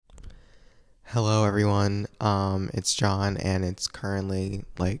Hello everyone. It's John and it's currently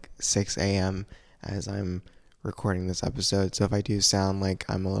like 6 a.m. as I'm recording this episode. So if I do sound like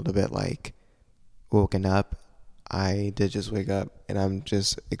I'm a little bit like woken up, I did just wake up and I'm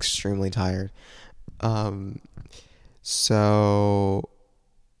just extremely tired. Um, so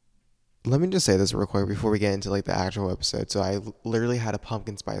let me just say this real quick before we get into like the actual episode. So I literally had a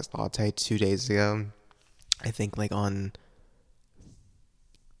pumpkin spice latte 2 days ago. I think like on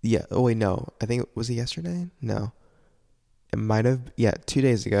yeah. Oh wait, no. I think was it yesterday? No. It might have, yeah, 2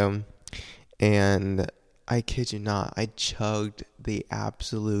 days ago. And I kid you not, I chugged the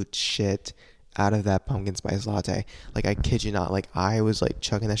absolute shit out of that pumpkin spice latte. Like, I kid you not. Like, I was like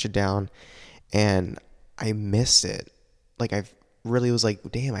chugging that shit down and I missed it. Like, I really was like,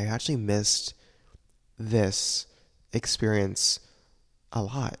 damn, I actually missed this experience a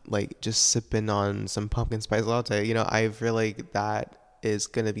lot. Like, just sipping on some pumpkin spice latte. I feel like that is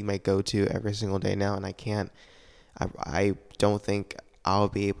going to be my go to every single day now. And I don't think I'll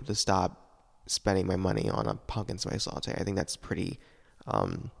be able to stop spending my money on a pumpkin spice latte. I think that's pretty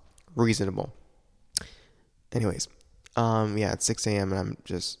reasonable. Anyways, yeah, it's 6 a.m. and I'm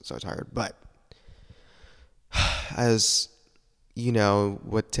just so tired. But as you know,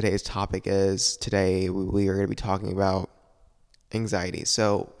 what today's topic is, today we are going to be talking about anxiety.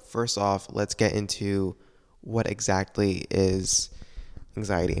 So, first off, let's get into what exactly is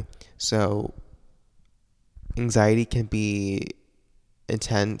anxiety. So, anxiety can be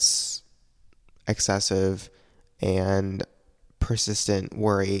intense, excessive, and persistent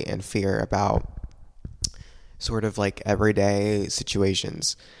worry and fear about sort of like everyday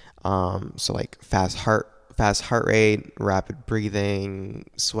situations. So like fast heart rate, rapid breathing,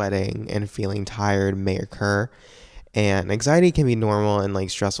 sweating, and feeling tired may occur. And anxiety can be normal in like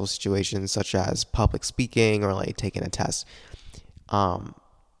stressful situations such as public speaking or like taking a test. Um,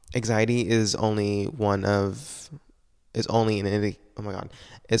 Anxiety is only oh my god, it's only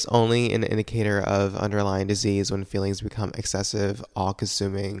an indicator of underlying disease when feelings become excessive,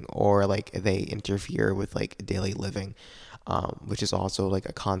 all-consuming, or like they interfere with like daily living, which is also like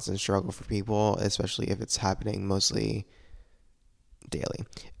a constant struggle for people, especially if it's happening mostly daily.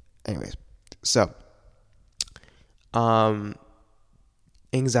 Anyways, so um,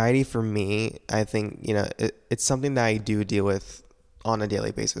 anxiety for me, I think it's something that I do deal with on a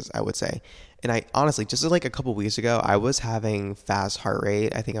daily basis, I would say. And I honestly, just like a couple weeks ago, I was having fast heart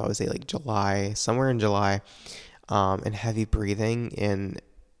rate. I think I would say like July, somewhere in July, and heavy breathing. And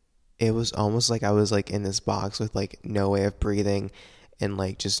it was almost like I was like in this box with like no way of breathing and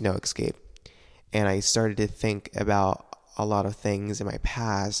like just no escape. And I started to think about a lot of things in my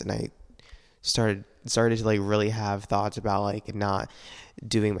past, and I started to like really have thoughts about like not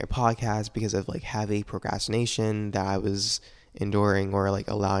doing my podcast because of like heavy procrastination that I was enduring or like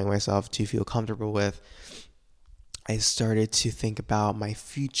allowing myself to feel comfortable with. I started to think about my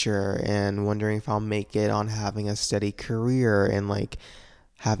future and wondering if I'll make it on having a steady career and like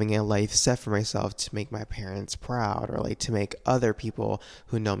having a life set for myself to make my parents proud or like to make other people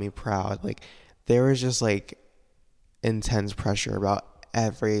who know me proud. Like there was just like intense pressure about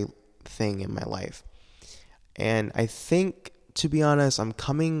everything in my life. And I think, to be honest, I'm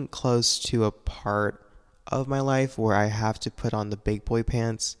coming close to a part of my life where I have to put on the big boy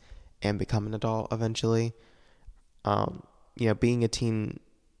pants and become an adult eventually. Being a teen,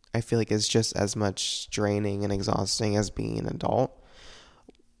 I feel like is just as much draining and exhausting as being an adult,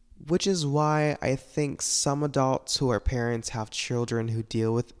 which is why I think some adults who are parents have children who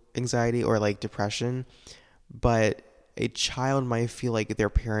deal with anxiety or like depression, but a child might feel like their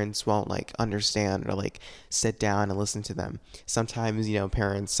parents won't like understand or like sit down and listen to them. Sometimes,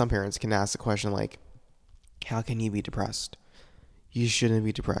 some parents can ask the question like, how can you be depressed? You shouldn't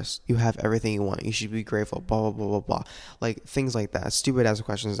be depressed. You have everything you want. You should be grateful. Blah, blah, blah, blah, blah. Like things like that. Stupid ass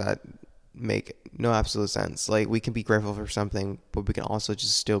questions that make no absolute sense. Like we can be grateful for something, but we can also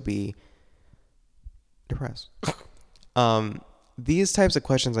just still be depressed. These types of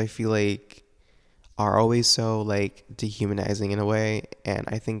questions I feel like are always so like dehumanizing in a way, and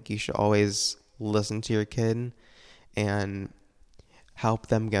I think you should always listen to your kid and help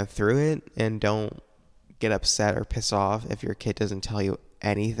them get through it, and don't get upset or piss off if your kid doesn't tell you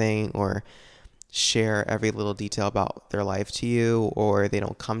anything or share every little detail about their life to you, or they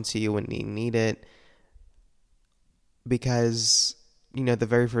don't come to you when you need it, because the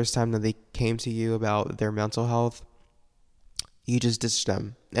very first time that they came to you about their mental health, you just ditched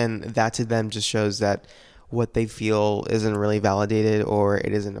them, and that to them just shows that what they feel isn't really validated or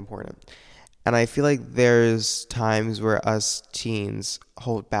it isn't important. And I feel like there's times where us teens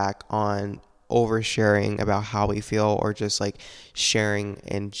hold back on oversharing about how we feel, or just like sharing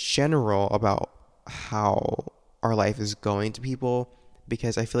in general about how our life is going to people,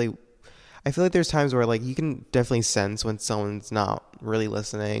 because I feel like there's times where like you can definitely sense when someone's not really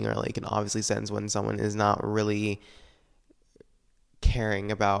listening, or like you can obviously sense when someone is not really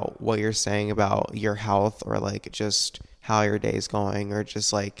caring about what you're saying about your health, or like just how your day is going, or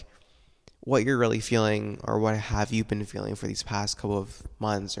just like what you're really feeling, or what have you been feeling for these past couple of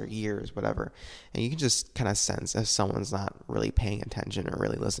months or years, whatever. And you can just kind of sense if someone's not really paying attention or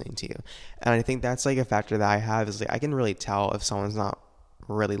really listening to you. And I think that's like a factor that I have, is like I can really tell if someone's not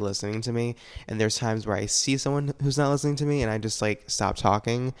really listening to me. And there's times where I see someone who's not listening to me, and I just like stop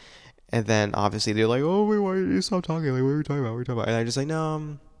talking. And then obviously they're like, "Oh wait, why did you stop talking? Like, what were we talking about? What were we talking about?" And I just like,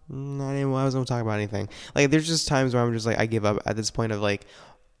 "No, I wasn't talking about anything." Like, there's just times where I'm just like, I give up at this point of like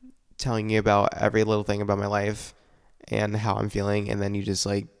telling you about every little thing about my life and how I'm feeling, and then you just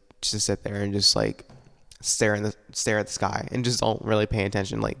like just sit there and just like stare at the sky and just don't really pay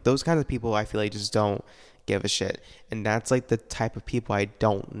attention. Like, those kinds of people, I feel like just don't give a shit, and that's like the type of people I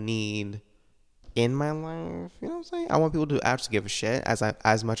don't need in my life. You know what I'm saying? I want people to actually give a shit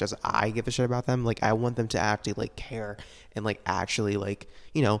as much as I give a shit about them. Like, I want them to actually like care and like actually like,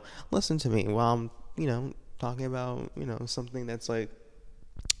 listen to me while I'm, talking about, something that's like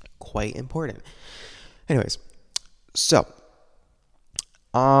quite important. Anyways, so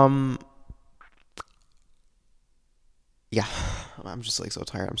yeah, I'm just like so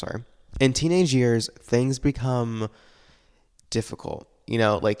tired. I'm sorry. In teenage years, things become difficult.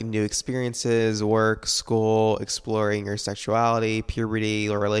 Like new experiences, work, school, exploring your sexuality, puberty,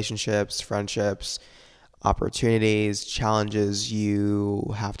 or relationships, friendships, opportunities, challenges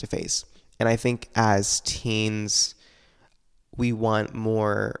you have to face. And I think as teens, we want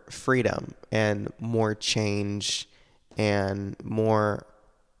more freedom and more change and more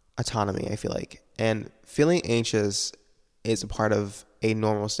autonomy, I feel like. And feeling anxious is a part of a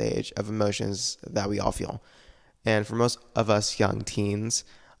normal stage of emotions that we all feel. And for most of us young teens,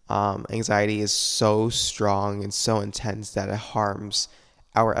 anxiety is so strong and so intense that it harms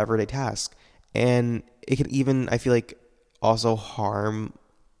our everyday task. And it can even, I feel like, also harm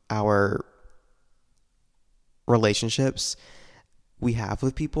our relationships we have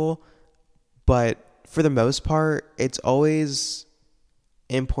with people. But for the most part, it's always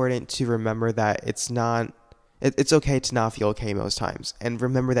important to remember that it's okay to not feel okay most times. And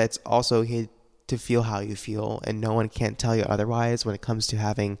remember that it's also okay to feel how you feel, and no one can tell you otherwise when it comes to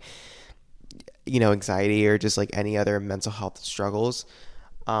having, anxiety or just like any other mental health struggles.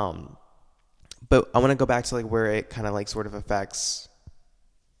 But I want to go back to like where it kind of like sort of affects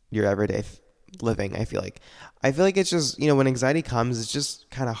your everyday living. I feel like it's just, when anxiety comes, it's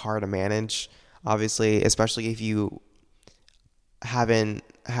just kind of hard to manage, obviously, especially if you haven't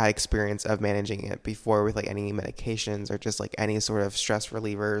had experience of managing it before with like any medications or just like any sort of stress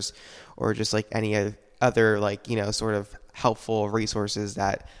relievers, or just like any other like, sort of helpful resources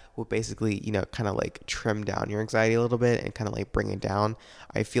that will basically, kind of like trim down your anxiety a little bit and kind of like bring it down.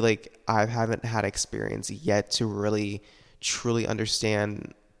 I feel like I haven't had experience yet to really truly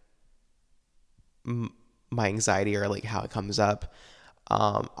understand my anxiety, or like how it comes up.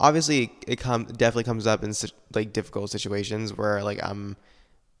 Obviously it definitely comes up in like difficult situations where like I'm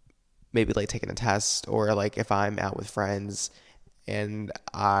maybe like taking a test, or like if I'm out with friends and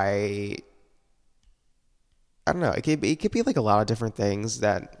I don't know, it could be like a lot of different things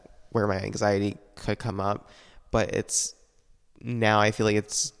that where my anxiety could come up. But now I feel like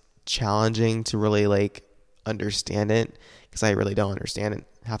it's challenging to really like understand it, because I really don't understand it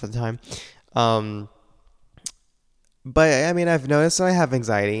half of the time. But I mean, I've noticed that I have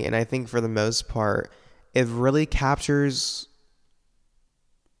anxiety, and I think for the most part, it really captures.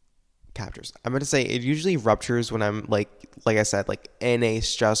 I'm going to say it usually ruptures when I'm like I said, like in a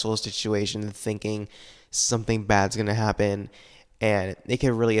stressful situation, thinking something bad's going to happen, and it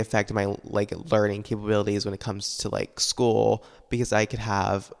can really affect my like learning capabilities when it comes to like school, because I could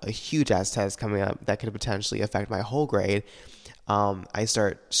have a huge ass test coming up that could potentially affect my whole grade. I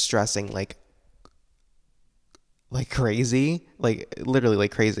start stressing like crazy, like literally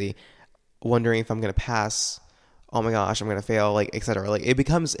like crazy, wondering if I'm going to pass. Oh my gosh, I'm going to fail, like, etc. Like, it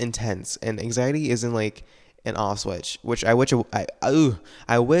becomes intense, and anxiety isn't like an off switch, which I wish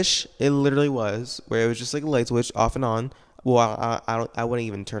it literally was, where it was just like a light switch off and on. Well, I wouldn't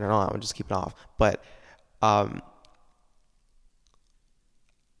even turn it on. I would just keep it off. But, and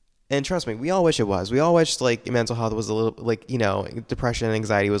trust me, we all wish it was. We all wish like mental health was a little like, depression and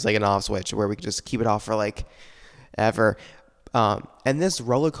anxiety was like an off switch where we could just keep it off for like ever. And this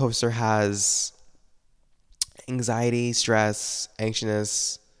roller coaster has anxiety, stress,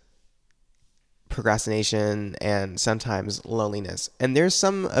 anxiousness, procrastination, and sometimes loneliness. And there's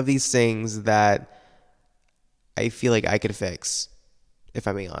some of these things that I feel like I could fix, if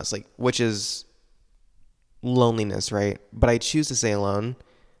I'm being honest, like, which is loneliness, right? But I choose to stay alone.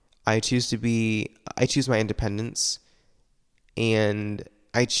 I choose my independence, and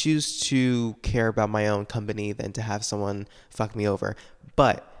I choose to care about my own company than to have someone fuck me over.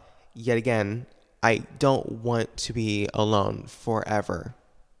 But yet again, I don't want to be alone forever.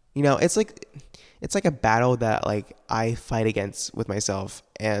 It's like a battle that like I fight against with myself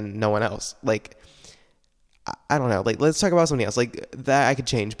and no one else. Like I don't know. Like let's talk about something else. Like that I could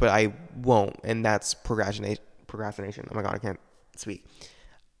change, but I won't, and that's procrastination. Oh my god, I can't speak.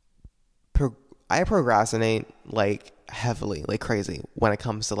 I procrastinate like heavily, like crazy when it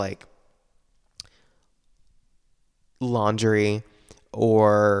comes to like laundry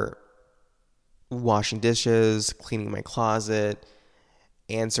or washing dishes, cleaning my closet,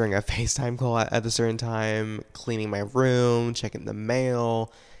 answering a FaceTime call at a certain time, cleaning my room, checking the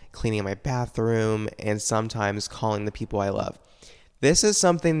mail, cleaning my bathroom, and sometimes calling the people I love. This is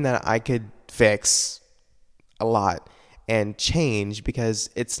something that I could fix a lot and change because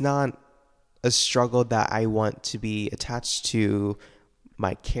it's not a struggle that I want to be attached to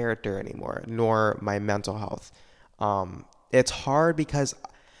my character anymore, nor my mental health. It's hard because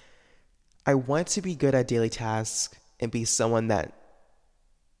I want to be good at daily tasks and be someone that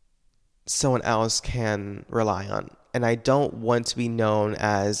someone else can rely on. And I don't want to be known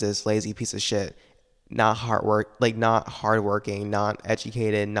as this lazy piece of shit, not hardworking, not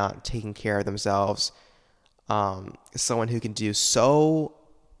educated, not taking care of themselves. Someone who can do so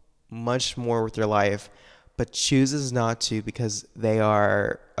much more with their life, but chooses not to because they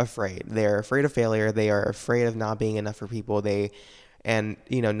are afraid. They're afraid of failure. They are afraid of not being enough for people.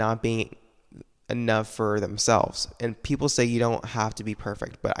 Not being enough for themselves. And people say you don't have to be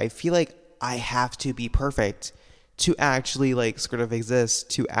perfect, but I feel like I have to be perfect to actually like sort of exist,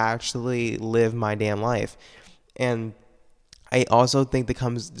 to actually live my damn life. And I also think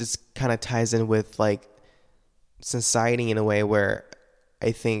this kind of ties in with like society in a way where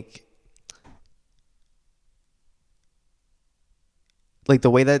I think like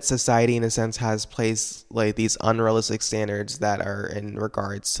the way that society in a sense has placed like these unrealistic standards that are in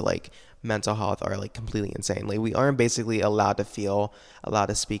regards to like mental health are like completely insane. Like we aren't basically allowed to feel, allowed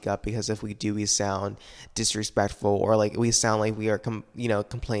to speak up, because if we do, we sound disrespectful, or like we sound like we are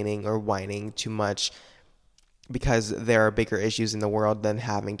complaining or whining too much, because there are bigger issues in the world than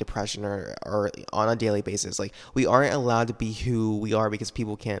having depression or on a daily basis. Like we aren't allowed to be who we are because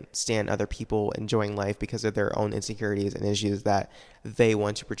people can't stand other people enjoying life because of their own insecurities and issues that they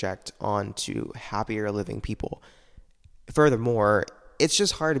want to project onto happier living people. Furthermore, it's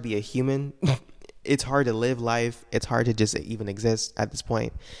just hard to be a human. It's hard to live life. It's hard to just even exist at this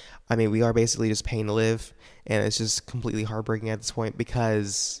point. I mean, we are basically just paying to live, and it's just completely heartbreaking at this point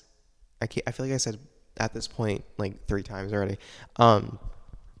because I feel like I said at this point like 3 times already.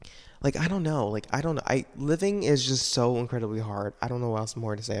 Like I don't know. Living is just so incredibly hard. I don't know what else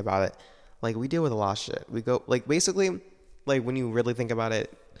more to say about it. Like we deal with a lot of shit. We go like basically like when you really think about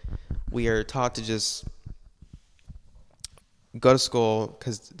it, we are taught to just go to school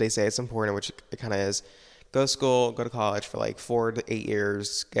because they say it's important, which it kind of is. Go to school, go to college for like 4 to 8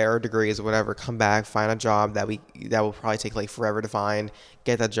 years, get our degrees or whatever, come back, find a job that will probably take like forever to find,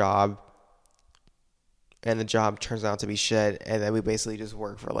 get that job, and the job turns out to be shit, and then we basically just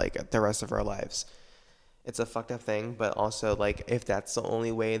work for like the rest of our lives. It's a fucked up thing, but also like if that's the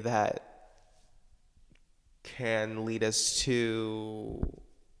only way that can lead us to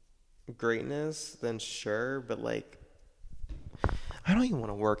greatness, then sure, but like I don't even want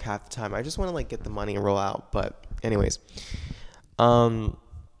to work half the time. I just want to like get the money and roll out. But anyways,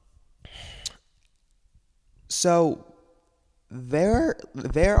 so there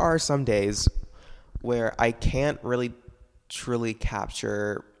are some days where I can't really truly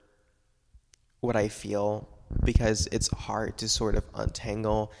capture what I feel because it's hard to sort of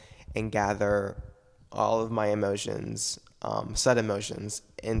untangle and gather all of my emotions, set emotions,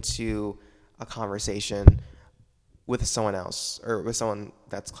 into a conversation with someone else or with someone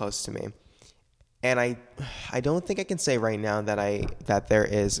that's close to me. And I don't think I can say right now that there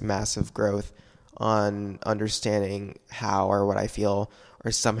is massive growth on understanding how or what I feel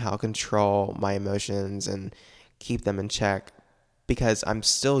or somehow control my emotions and keep them in check, because I'm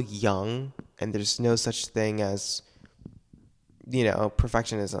still young and there's no such thing as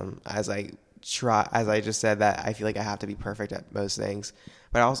perfectionism, as I just said that I feel like I have to be perfect at most things.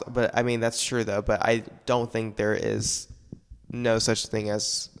 But I mean, that's true though, but I don't think there is no such thing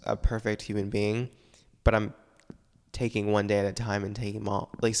as a perfect human being, but I'm taking one day at a time and taking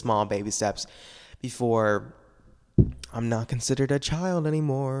small baby steps. before I'm not considered a child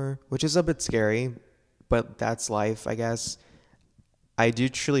anymore, which is a bit scary, but that's life, I guess. I do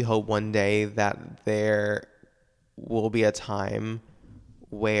truly hope one day that there will be a time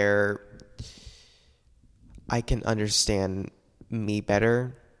where I can understand me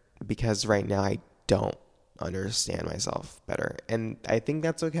better, because right now I don't understand myself better. And I think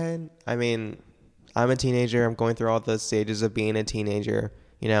that's okay. I mean, I'm a teenager. I'm going through all the stages of being a teenager.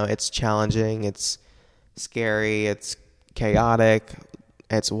 You know, it's challenging, it's scary, it's chaotic,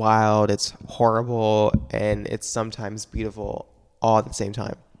 it's wild, it's horrible, and it's sometimes beautiful all at the same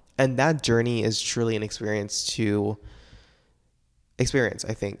time. And that journey is truly an experience to experience,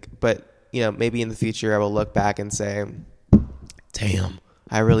 I think. But, you know, maybe in the future I will look back and say, damn,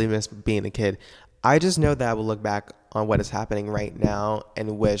 I really miss being a kid. I just know that I will look back on what is happening right now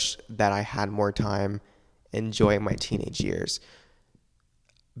and wish that I had more time enjoying my teenage years.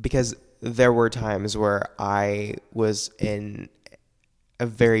 Because there were times where I was in a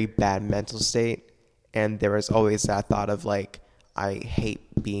very bad mental state, and there was always that thought of like, I hate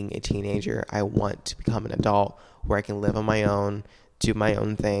being a teenager. I want to become an adult where I can live on my own, do my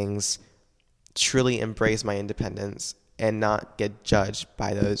own things, truly embrace my independence, and not get judged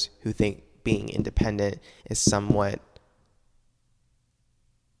by those who think being independent is somewhat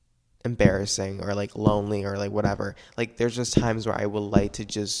embarrassing or like lonely or like whatever. Like, there's just times where I would like to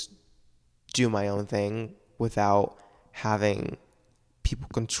just do my own thing without having people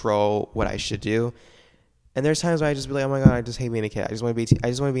control what I should do. And there's times where I just be like, oh my God, I just hate being a kid. I just want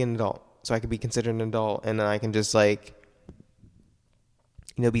to be an adult, so I can be considered an adult, and then I can just like,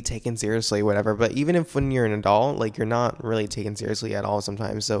 you know, be taken seriously, whatever. But even if when you're an adult, like, you're not really taken seriously at all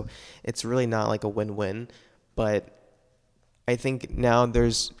sometimes. So it's really not like a win-win. But I think now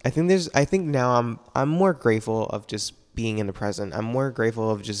I'm more grateful of just being in the present. I'm more grateful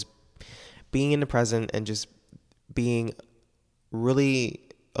of just being in the present and just being really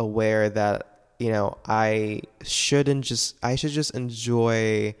aware that, you know, I should just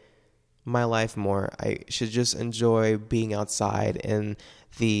enjoy my life more. I should just enjoy being outside in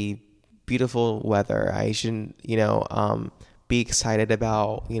the beautiful weather. I shouldn't, you know, be excited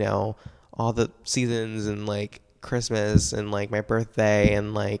about, you know, all the seasons and like Christmas and like my birthday,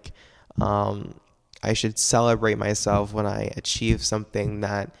 and like I should celebrate myself when I achieve something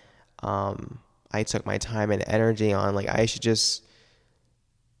that I took my time and energy on. Like, I should just,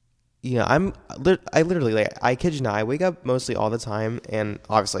 you know, I literally, like, I kid you not, I wake up mostly all the time, and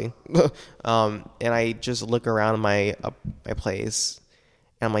obviously, and I just look around my place,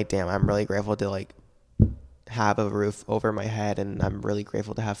 and I'm like, damn, I'm really grateful to like have a roof over my head, and I'm really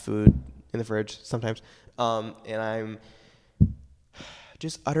grateful to have food in the fridge sometimes, and I'm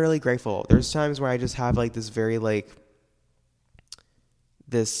just utterly grateful. There's times where I just have like this very like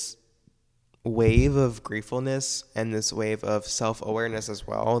this wave of gratefulness and this wave of self-awareness as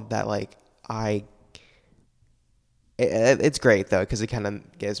well, that like it's great though, because it kind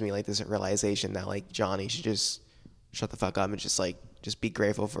of gives me like this realization that like, Johnny should just shut the fuck up and just be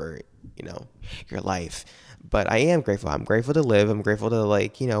grateful for, you know, your life. But I am grateful. I'm grateful to live. I'm grateful to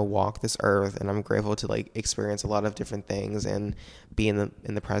like, you know, walk this earth, and I'm grateful to like experience a lot of different things and be in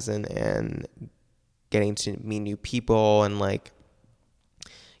the present and getting to meet new people, and like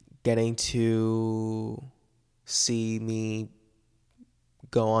getting to see me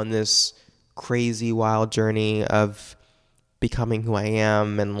go on this crazy wild journey of becoming who I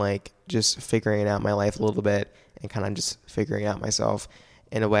am, and like just figuring out my life a little bit, and kind of just figuring out myself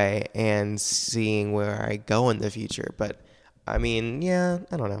in a way, and seeing where I go in the future. But I mean, yeah,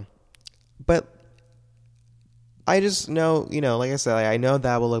 I don't know. But I just know, you know, like I said, I know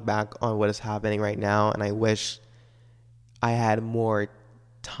that I will look back on what is happening right now, and I wish I had more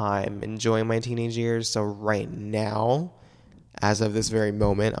time enjoying my teenage years. So right now, as of this very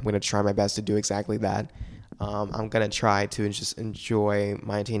moment, I'm going to try my best to do exactly that. I'm going to try to just enjoy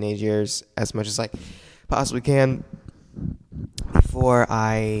my teenage years as much as I possibly can before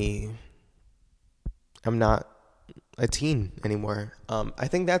I am not a teen anymore. I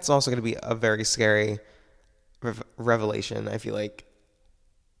think that's also going to be a very scary revelation. I feel like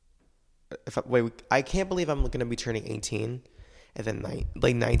I can't believe I'm going to be turning 18 and then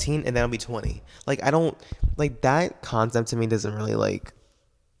 19, and then I'll be 20. Like, I don't like that concept. To me, doesn't really like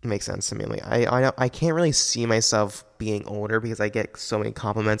make sense to me. Like, I can't really see myself being older, because I get so many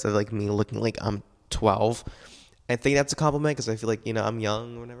compliments of like me looking like I'm 12. I think that's a compliment, because I feel like, you know, I'm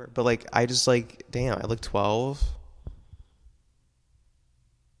young or whatever. But like, I just like, damn, I look 12.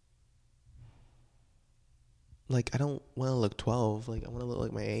 Like, I don't want to look 12. Like, I want to look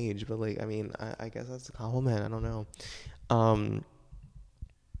like my age. But like, I mean, I guess that's a compliment. I don't know. Um,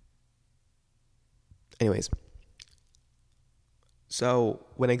 Anyways, so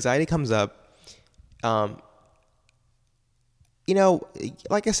when anxiety comes up, um,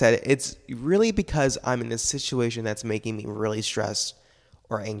 like I said, it's really because I'm in a situation that's making me really stressed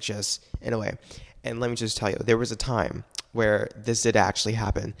or anxious in a way. And let me just tell you, there was a time where this did actually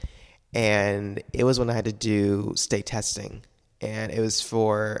happen. And it was when I had to do state testing. And it was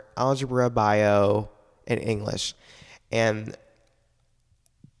for algebra, bio, and English. And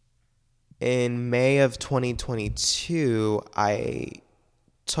in May of 2022, I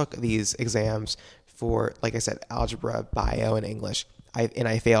took these exams for, like I said, algebra, bio, and English.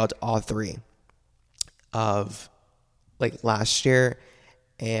 I failed all three of like last year,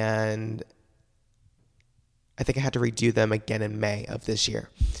 and I think I had to redo them again in May of this year.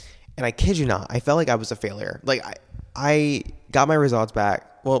 And I kid you not, I felt like I was a failure. Like I got my results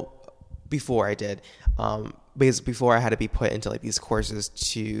back. Well, before I did, because before I had to be put into like these courses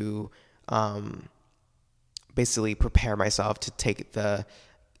to basically prepare myself to take the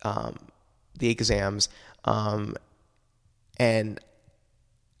exams, and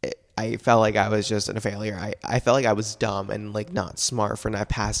I felt like I was just a failure. I felt like I was dumb and like not smart for not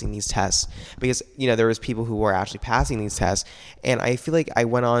passing these tests, because there was people who were actually passing these tests, and I feel like I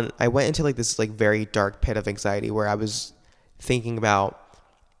went into like this like very dark pit of anxiety where I was thinking about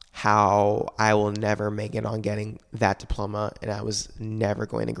how I will never make it on getting that diploma and I was never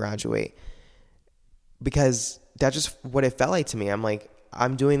going to graduate, because that's just what it felt like to me. I'm like,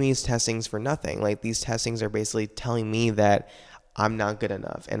 I'm doing these testings for nothing. Like, these testings are basically telling me that I'm not good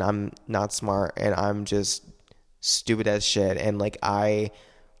enough and I'm not smart and I'm just stupid as shit. And like, I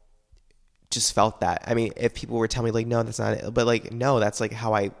just felt that. I mean, if people were telling me like, no, that's not it, but like, no, that's like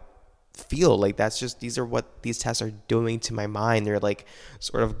how I feel. Like, that's just, these are what these tests are doing to my mind. They're like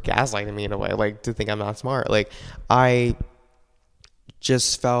sort of gaslighting me in a way, like to think I'm not smart. Like, I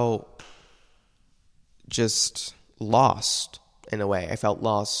just felt just lost in a way. I felt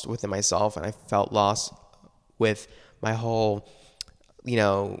lost within myself, and I felt lost with my whole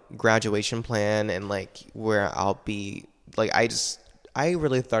graduation plan, and like where I'll be. Like, I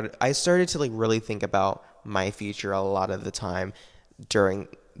really thought, I started to like really think about my future a lot of the time during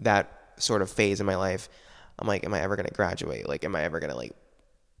that sort of phase in my life. I'm like, am I ever going to graduate? Like, am I ever going to like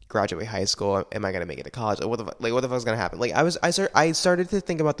graduate high school? Am I going to make it to college? Like, what the fuck is going to happen? Like, I started to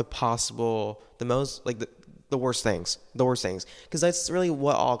think about the worst things, because that's really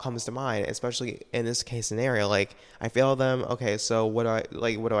what all comes to mind, especially in this case scenario. Like, I failed them. Okay, so what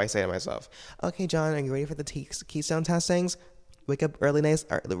do I say to myself? Okay, John, are you ready for the Keystone testings? Wake up nice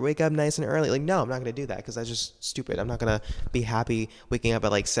and early. Like, no, I'm not gonna do that, because that's just stupid. I'm not gonna be happy waking up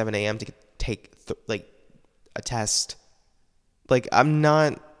at like 7 a.m. to take a test. Like, I'm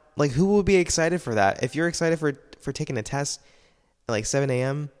not, like, who will be excited for that? If you're excited for taking a test at like 7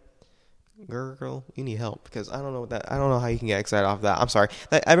 a.m., girl, you need help, because I don't know how you can get excited off that. I'm sorry.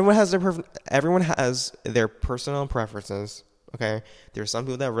 Everyone has their personal preferences. Okay, there's some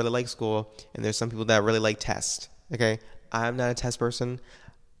people that really like school, and there's some people that really like tests. Okay, I'm not a test person,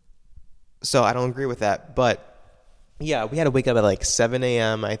 so I don't agree with that. But yeah, we had to wake up at like 7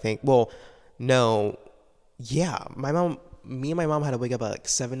 a.m. I think. Well, no, yeah, me and my mom had to wake up at like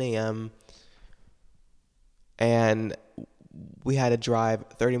 7 a.m. and we had to drive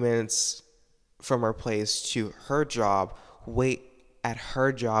 30 minutes from our place to her job, wait at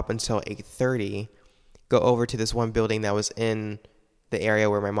her job until 8:30, go over to this one building that was in the area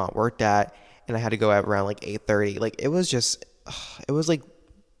where my mom worked at, and I had to go at around like 8:30. Like, it was like,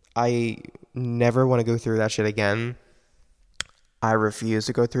 I never want to go through that shit again. I refuse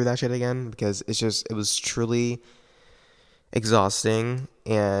to go through that shit again, because it was truly exhausting,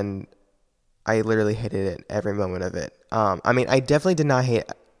 and I literally hated it every moment of it. I mean, I definitely did not hate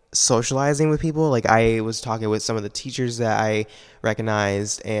socializing with people. Like, I was talking with some of the teachers that I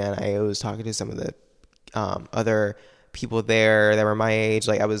recognized, and I was talking to some of the other people there that were my age.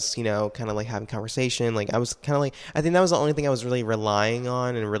 Like, I was, kind of like having conversation. Like, I was kind of like, I think that was the only thing I was really relying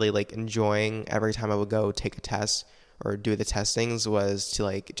on and really like enjoying every time I would go take a test or do the testings, was to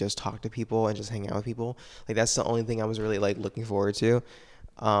like just talk to people and just hang out with people. Like, that's the only thing I was really like looking forward to.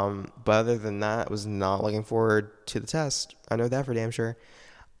 But other than that, I was not looking forward to the test. I know that for damn sure.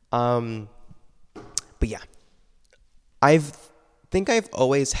 But yeah, I've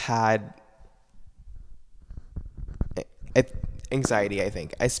always had anxiety, I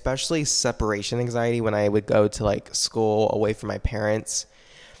think, especially separation anxiety when I would go to like school away from my parents.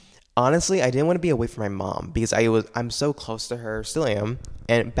 Honestly, I didn't want to be away from my mom, because I'm so close to her, still am.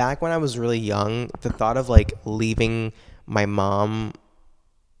 And back when I was really young, the thought of like leaving my mom,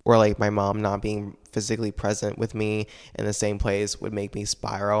 or like my mom not being physically present with me in the same place, would make me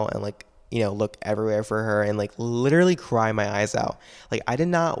spiral and like look everywhere for her and like literally cry my eyes out. Like I did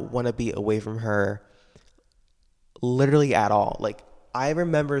not want to be away from her literally at all. Like I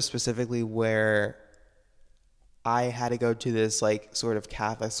remember specifically where I had to go to this like sort of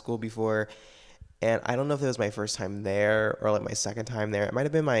Catholic school before, and I don't know if it was my first time there or like my second time there. It might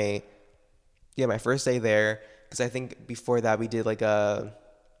have been my first day there, because I think before that we did like I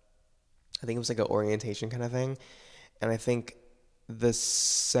think it was like an orientation kind of thing, and I think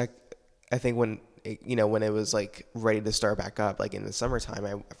I think when it was like ready to start back up, like in the summertime,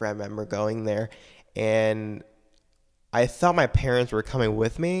 I remember going there, and I thought my parents were coming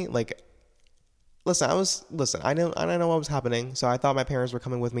with me. Like, I don't know what was happening, so I thought my parents were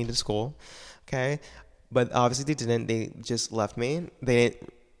coming with me to school, okay, but obviously they didn't. They just left me. I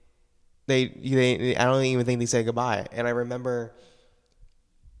don't even think they said goodbye, and I remember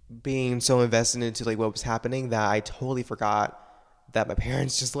being so invested into like what was happening that I totally forgot that my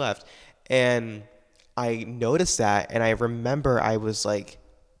parents just left. And I noticed that, and I remember I was like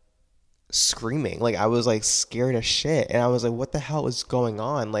screaming, like I was like scared as shit, and I was like, what the hell is going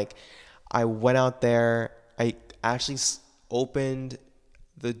on? Like I went out there, I actually opened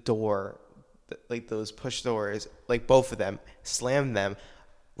the door, like those push doors, like both of them, slammed them,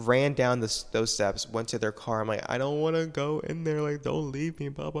 ran down those steps, went to their car. I'm like, I don't want to go in there. Like, don't leave me,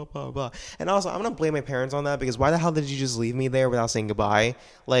 blah, blah, blah, blah. And also, I'm going to blame my parents on that, because why the hell did you just leave me there without saying goodbye?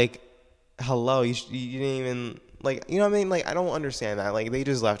 Like, hello, you didn't even, like, you know what I mean? Like, I don't understand that. Like, they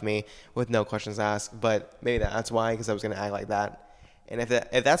just left me with no questions asked, but maybe that's why, because I was going to act like that. And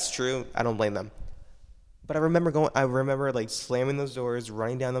if that's true, I don't blame them. But I remember like slamming those doors,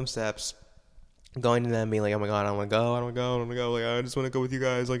 running down them steps, going to them, being like, oh my God, I want to go, like, I just want to go with you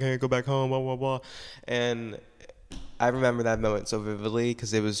guys, like, hey, go back home, blah, blah, blah. And I remember that moment so vividly,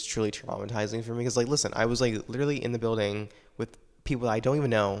 because it was truly traumatizing for me, because, like, listen, I was, like, literally in the building with people that I don't even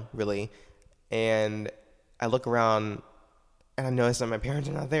know, really, and I look around, and I notice that my parents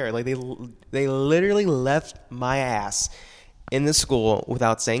are not there. Like, they literally left my ass in the school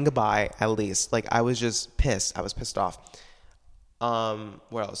without saying goodbye, at least. Like, I was just pissed. I was pissed off.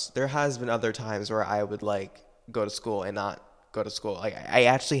 What else? There has been other times where I would like go to school and not go to school. Like I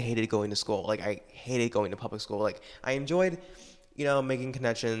actually hated going to school. Like I hated going to public school. Like I enjoyed, making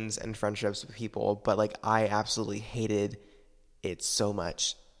connections and friendships with people, but like I absolutely hated it so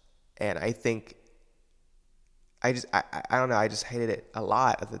much. And I think I don't know, I just hated it a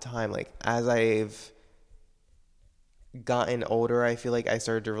lot at the time. Like as I've gotten older, I feel like I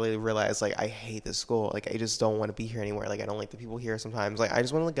started to really realize, like, I hate this school. Like, I just don't want to be here anymore. Like, I don't like the people here sometimes. Like, I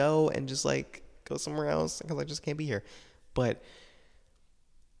just want to go and just, like, go somewhere else, because I just can't be here. But,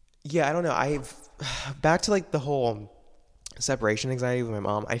 yeah, I don't know. Back to, like, the whole separation anxiety with my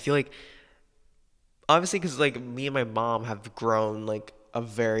mom. I feel like, obviously, because, like, me and my mom have grown, like, a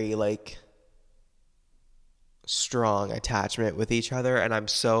very, like, strong attachment with each other, and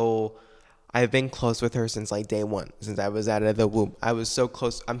I've been close with her since like day one, since I was out of the womb. I was so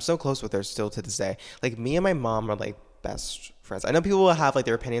close. I'm so close with her still to this day. Like me and my mom are like best friends. I know people will have like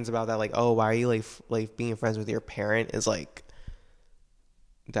their opinions about that. Like, oh, why are you like being friends with your parent is like,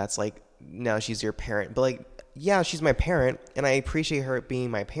 that's like, now she's your parent. But like, yeah, she's my parent, and I appreciate her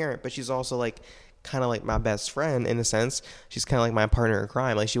being my parent, but she's also like kind of like my best friend in a sense. She's kind of like my partner in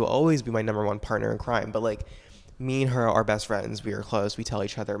crime. Like she will always be my number one partner in crime. But like me and her are best friends. We are close. We tell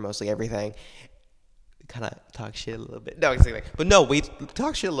each other mostly everything. We kind of talk shit a little bit. No, exactly. But no, we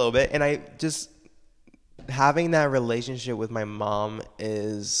talk shit a little bit. And I just, having that relationship with my mom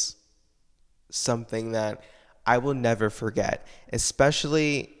is something that I will never forget.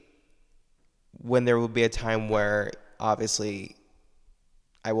 Especially when there will be a time where obviously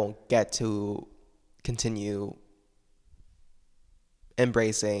I won't get to continue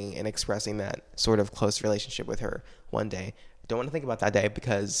embracing and expressing that sort of close relationship with her one day. I don't want to think about that day,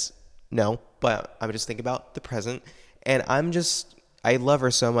 because no, but I'm just thinking about the present, and I love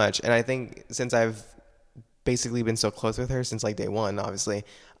her so much. And I think since I've basically been so close with her since like day one, obviously,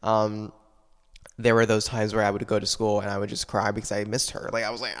 there were those times where I would go to school and I would just cry because I missed her. Like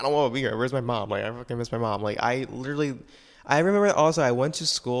I was like, I don't want to be here. Where's my mom? Like I fucking miss my mom. Like I remember also I went to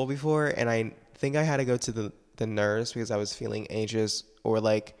school before, and I think I had to go to the nurse because I was feeling anxious, or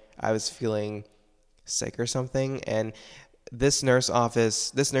like I was feeling sick or something. And this nurse's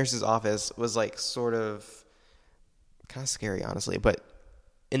office was like sort of kind of scary, honestly. But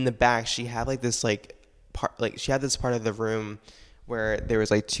in the back, she had like this like part, like she had this part of the room where there was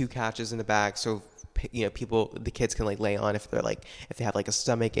like two couches in the back, so the kids can like lay on if they have like a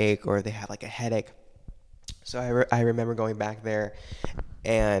stomach ache or they have like a headache. So I remember going back there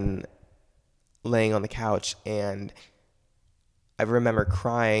and laying on the couch, and I remember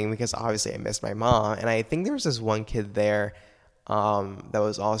crying because obviously I missed my mom. And I think there was this one kid there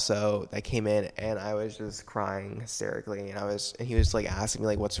that came in, and I was just crying hysterically, and he was like asking me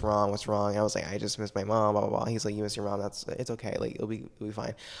like what's wrong, and I was like, I just miss my mom, blah blah blah. He's like, you miss your mom, it's okay, like it'll be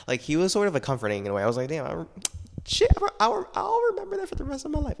fine. Like he was sort of a comforting in a way. I was like, damn, I'll remember that for the rest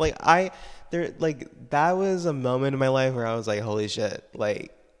of my life. That was a moment in my life where I was like, holy shit,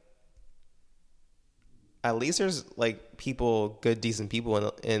 like at least there's like people, good decent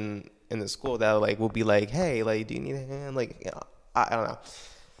people in the school that like will be like, hey, like do you need a hand, like I don't know.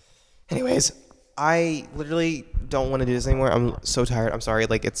 Anyways, I literally don't want to do this anymore. I'm so tired. I'm sorry.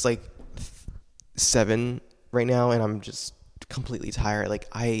 Like it's like 7 right now, and I'm just completely tired.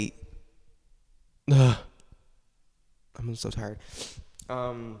 I'm so tired.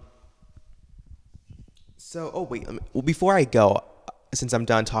 Oh wait. Before I go, since I'm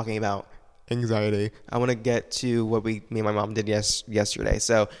done talking about anxiety, I want to get to what me and my mom did yesterday.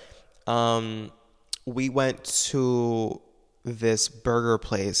 So, we went to this burger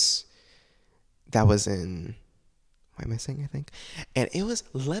place that was in, why am I saying, I think, and it was,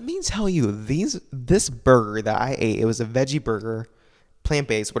 let me tell you, this burger that I ate, it was a veggie burger,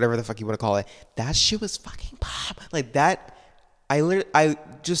 plant-based, whatever the fuck you want to call it. That shit was fucking pop. Like that, I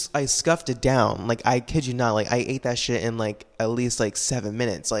scuffed it down. Like I kid you not, like I ate that shit in like at least like 7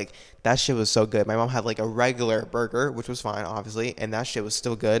 minutes. Like that shit was so good. My mom had like a regular burger, which was fine, obviously, and that shit was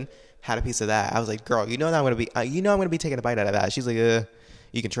still good. Had a piece of that. I was like, girl, you know that I'm gonna be taking a bite out of that. She's like,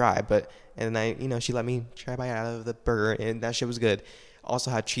 you can try, and then she let me try a bite out of the burger, and that shit was good. Also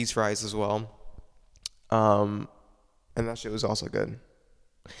had cheese fries as well, and that shit was also good.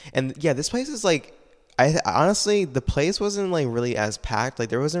 And yeah, this place is like, I honestly, the place wasn't like really as packed. Like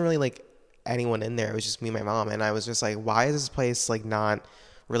there wasn't really like anyone in there. It was just me and my mom, and I was just like, why is this place like not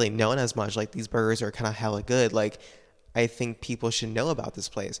really known as much? Like these burgers are kind of hella good. Like I think people should know about this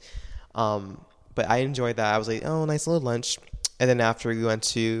place. But I enjoyed that. I was like, oh, nice little lunch. And then after we were going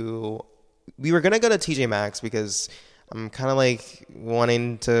to go to TJ Maxx because I'm kind of like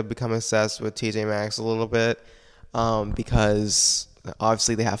wanting to become obsessed with TJ Maxx a little bit. Because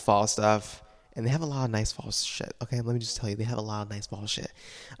obviously they have fall stuff and they have a lot of nice fall shit. Okay. Let me just tell you, they have a lot of nice fall shit.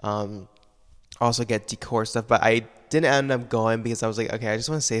 Also get decor stuff, but I didn't end up going because I was like, okay, I just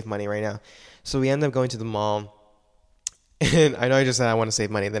want to save money right now. So we ended up going to the mall. And I know I just said I want to save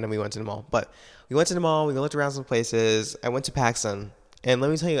money, then we went to the mall. But we went to the mall, we looked around some places. I went to PacSun. And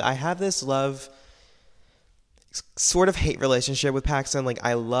let me tell you, I have this love, sort of hate relationship with PacSun. Like,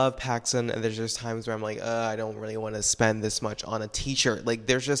 I love PacSun, and there's just times where I'm like, I don't really want to spend this much on a t-shirt. Like,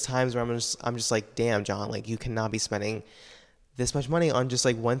 there's just times where I'm just like, damn, John, like, you cannot be spending this much money on just,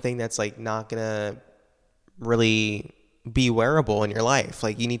 like, one thing that's, like, not gonna really be wearable in your life.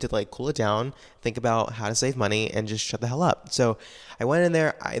 Like you need to like cool it down, think about how to save money, and just shut the hell up. So I went in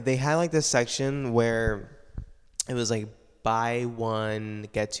there. They had like this section where it was like buy one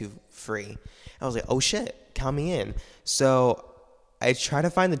get two free. I was like, oh shit, count me in. So I try to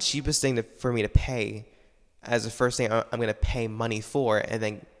find the cheapest thing for me to pay as the first thing I'm going to pay money for, and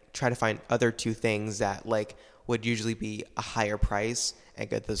then try to find other two things that like would usually be a higher price and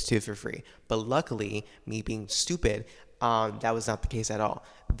get those two for free. But luckily, me being stupid, that was not the case at all.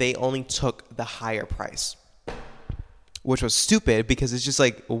 They only took the higher price, which was stupid because it's just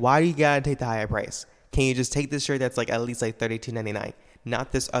like, why do you gotta take the higher price? Can you just take this shirt that's like at least like $32.99,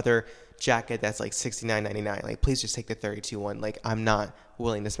 not this other jacket that's like $69.99? Like, please just take the 32 one. Like, I'm not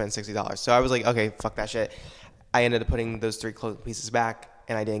willing to spend $60. So I was like, okay, fuck that shit. I ended up putting those 3 clothing pieces back,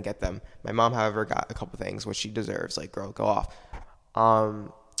 and I didn't get them. My mom, however, got a couple things, which she deserves. Like, girl, go off.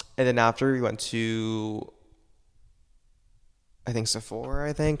 And then after we went to, I think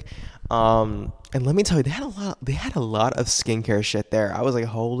Sephora, and let me tell you, they had a lot of skincare shit there. I was like,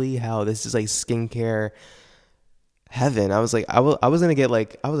 holy hell, this is like skincare heaven. I was like, I was gonna get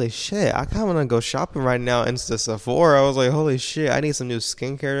like, I was like, shit, I kind of want to go shopping right now in Sephora. I was like, holy shit, I need some new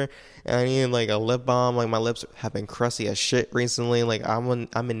skincare, and I need like a lip balm. Like my lips have been crusty as shit recently. Like I'm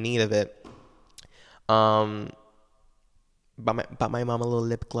in need of it. Bought my mom a little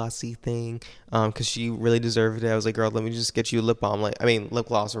lip glossy thing, because she really deserved it. I was like, girl, let me just get you a lip balm, lip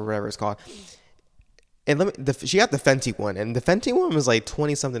gloss or whatever it's called. And she got the Fenty one, and the Fenty one was like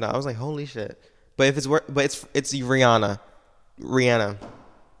 20 something. I was like, holy shit. But it's Rihanna.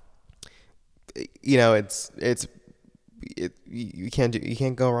 You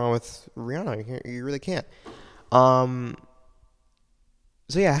can't go wrong with Rihanna. You really can't. So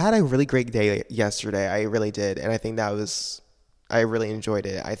yeah, I had a really great day yesterday. I really did, and I think I really enjoyed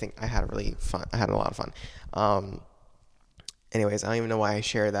it. I think I had a lot of fun. Anyways, I don't even know why I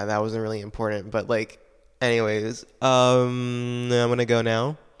shared that. That wasn't really important, but like, Anyways, I'm gonna go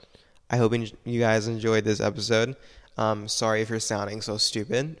now. I hope you guys enjoyed this episode. Sorry if you're sounding so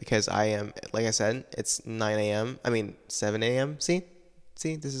stupid because I am, like I said, it's 9 a.m. I mean, 7 a.m. See,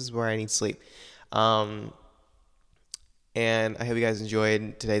 this is where I need sleep. Um, and I hope you guys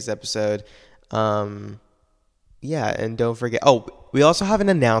enjoyed today's episode. Um, yeah, and don't forget. Oh, we also have an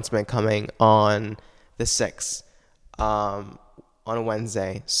announcement coming on the 6th, on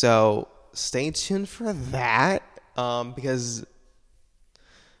Wednesday. So stay tuned for that. Because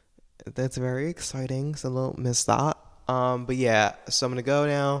that's very exciting. So don't miss that. But yeah, so I'm gonna go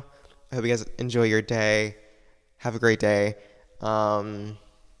now. I hope you guys enjoy your day. Have a great day. Um,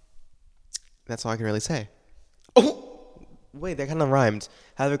 that's all I can really say. Oh, wait, that kind of rhymed.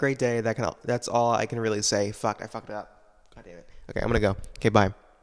 Have a great day. That's all I can really say. Fuck, I fucked it up. God damn it. Okay, I'm gonna go. Okay, bye.